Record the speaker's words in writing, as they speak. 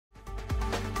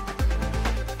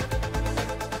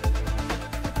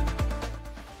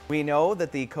We know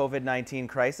that the COVID-19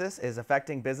 crisis is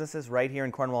affecting businesses right here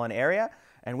in Cornwall and area,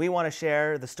 and we want to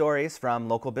share the stories from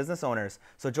local business owners.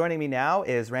 So joining me now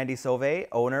is Randy Sauve,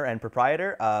 owner and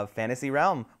proprietor of Fantasy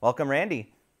Realm. Welcome,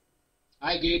 Randy.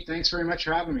 Hi, Gabe. Thanks very much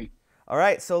for having me. All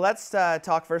right, so let's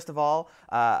talk first of all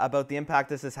about the impact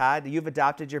this has had. You've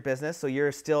adapted your business, so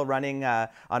you're still running on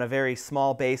a very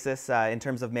small basis in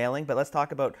terms of mailing. But let's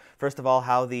talk about first of all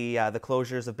how the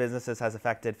closures of businesses has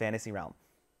affected Fantasy Realm.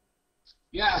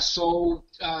 Yeah, so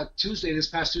this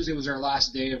past Tuesday was our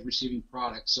last day of receiving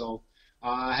product. So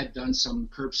I had done some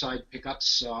curbside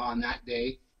pickups on that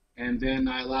day, and then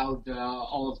I allowed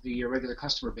all of the regular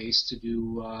customer base to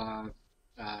do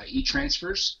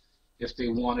e-transfers if they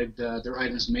wanted their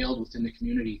items mailed within the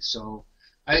community. So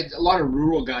I had a lot of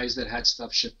rural guys that had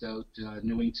stuff shipped out,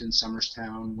 Newington,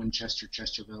 Somerstown, Winchester,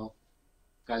 Chesterville,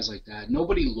 guys like that.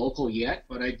 Nobody local yet,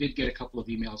 but I did get a couple of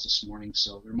emails this morning,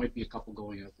 so there might be a couple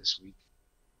going out this week.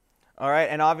 All right,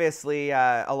 and obviously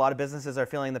a lot of businesses are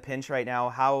feeling the pinch right now.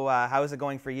 How is it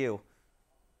going for you?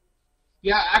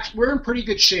 Yeah, actually, we're in pretty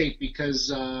good shape because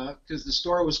the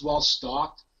store was well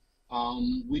stocked.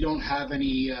 We don't have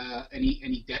any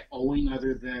debt owing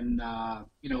other than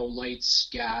lights,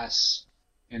 gas,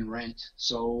 and rent.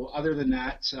 So other than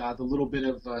that, the little bit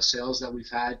of sales that we've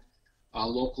had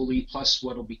locally, plus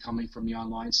what will be coming from the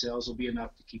online sales, will be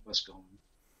enough to keep us going.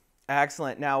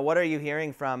 Excellent. Now, what are you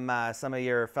hearing from some of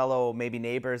your fellow maybe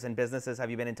neighbors and businesses?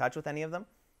 Have you been in touch with any of them?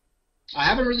 I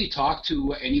haven't really talked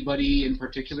to anybody in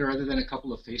particular other than a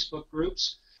couple of Facebook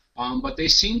groups, but they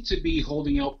seem to be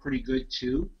holding out pretty good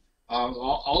too.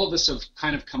 All of us have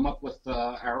kind of come up with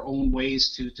our own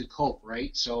ways to cope,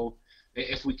 right? So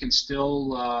if we can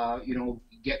still,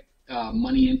 get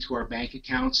money into our bank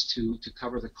accounts to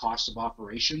cover the cost of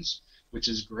operations, which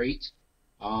is great.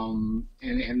 And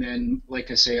then,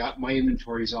 like I say, my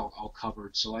inventory is all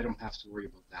covered, so I don't have to worry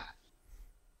about that.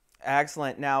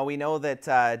 Excellent. Now, we know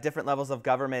that different levels of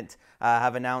government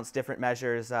have announced different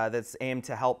measures that's aimed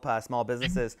to help small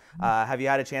businesses. Have you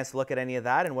had a chance to look at any of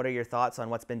that, and what are your thoughts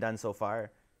on what's been done so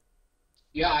far?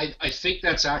 Yeah, I think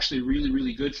that's actually really,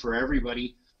 really good for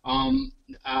everybody.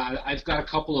 I've got a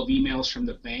couple of emails from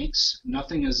the banks.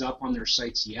 Nothing is up on their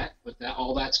sites yet, but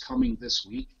all that's coming this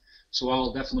week. So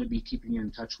I'll definitely be keeping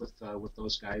in touch with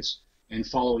those guys and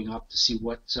following up to see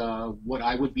what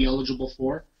I would be eligible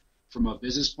for from a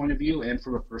business point of view and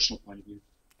from a personal point of view.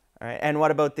 All right. And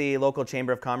what about the local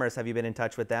Chamber of Commerce? Have you been in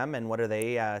touch with them, and what are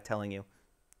they telling you?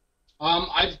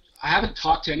 I haven't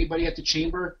talked to anybody at the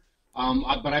chamber,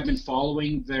 but I've been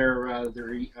following their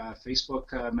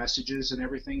Facebook messages and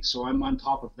everything, so I'm on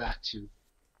top of that too.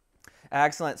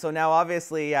 Excellent. So now,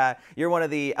 obviously, you're one of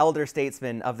the elder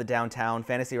statesmen of the downtown.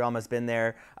 Fantasy Realm has been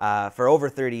there for over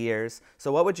 30 years.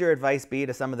 So what would your advice be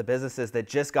to some of the businesses that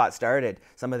just got started,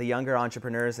 some of the younger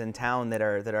entrepreneurs in town that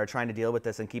are trying to deal with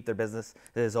this and keep their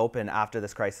businesses open after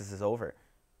this crisis is over?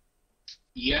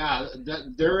 Yeah,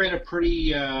 they're in a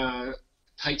pretty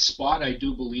tight spot, I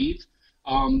do believe.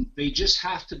 They just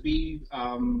have to be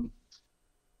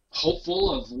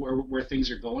hopeful of where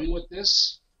things are going with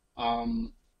this.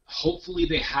 Hopefully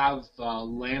they have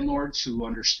landlords who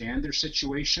understand their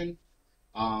situation.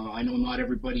 I know not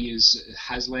everybody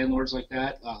has landlords like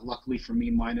that. Luckily for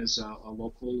me, mine is a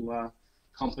local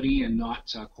company and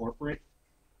not corporate.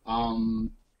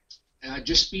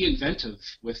 Just be inventive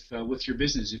with your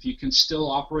business. If you can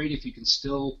still operate, if you can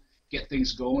still get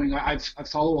things going. I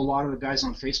follow a lot of the guys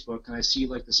on Facebook, and I see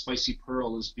like the Spicy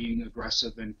Pearl is being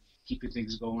aggressive and keeping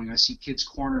things going. I see Kids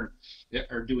Corner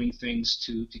that are doing things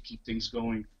to keep things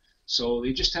going. So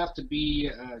they just have to be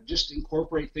just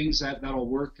incorporate things that'll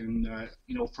work, and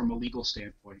from a legal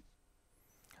standpoint.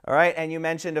 All right, and you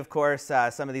mentioned, of course,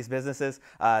 some of these businesses,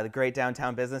 the great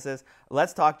downtown businesses.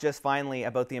 Let's talk just finally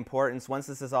about the importance, once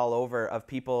this is all over, of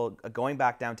people going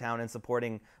back downtown and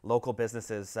supporting local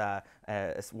businesses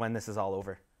when this is all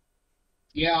over.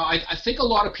 Yeah, I think a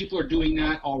lot of people are doing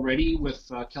that already with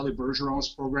Kelly Bergeron's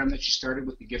program that she started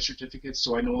with the gift certificates.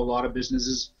 So I know a lot of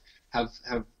businesses have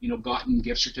gotten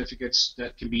gift certificates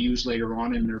that can be used later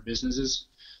on in their businesses.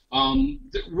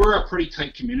 We're a pretty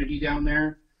tight community down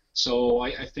there, so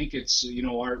I think it's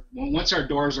once our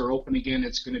doors are open again,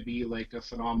 it's going to be like a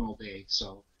phenomenal day.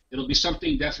 So it'll be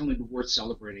something definitely worth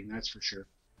celebrating, that's for sure.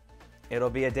 It'll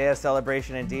be a day of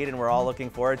celebration indeed, and we're all looking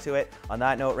forward to it. On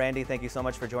that note, Randy, thank you so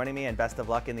much for joining me, and best of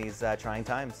luck in these trying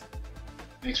times.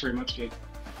 Thanks very much, Kate.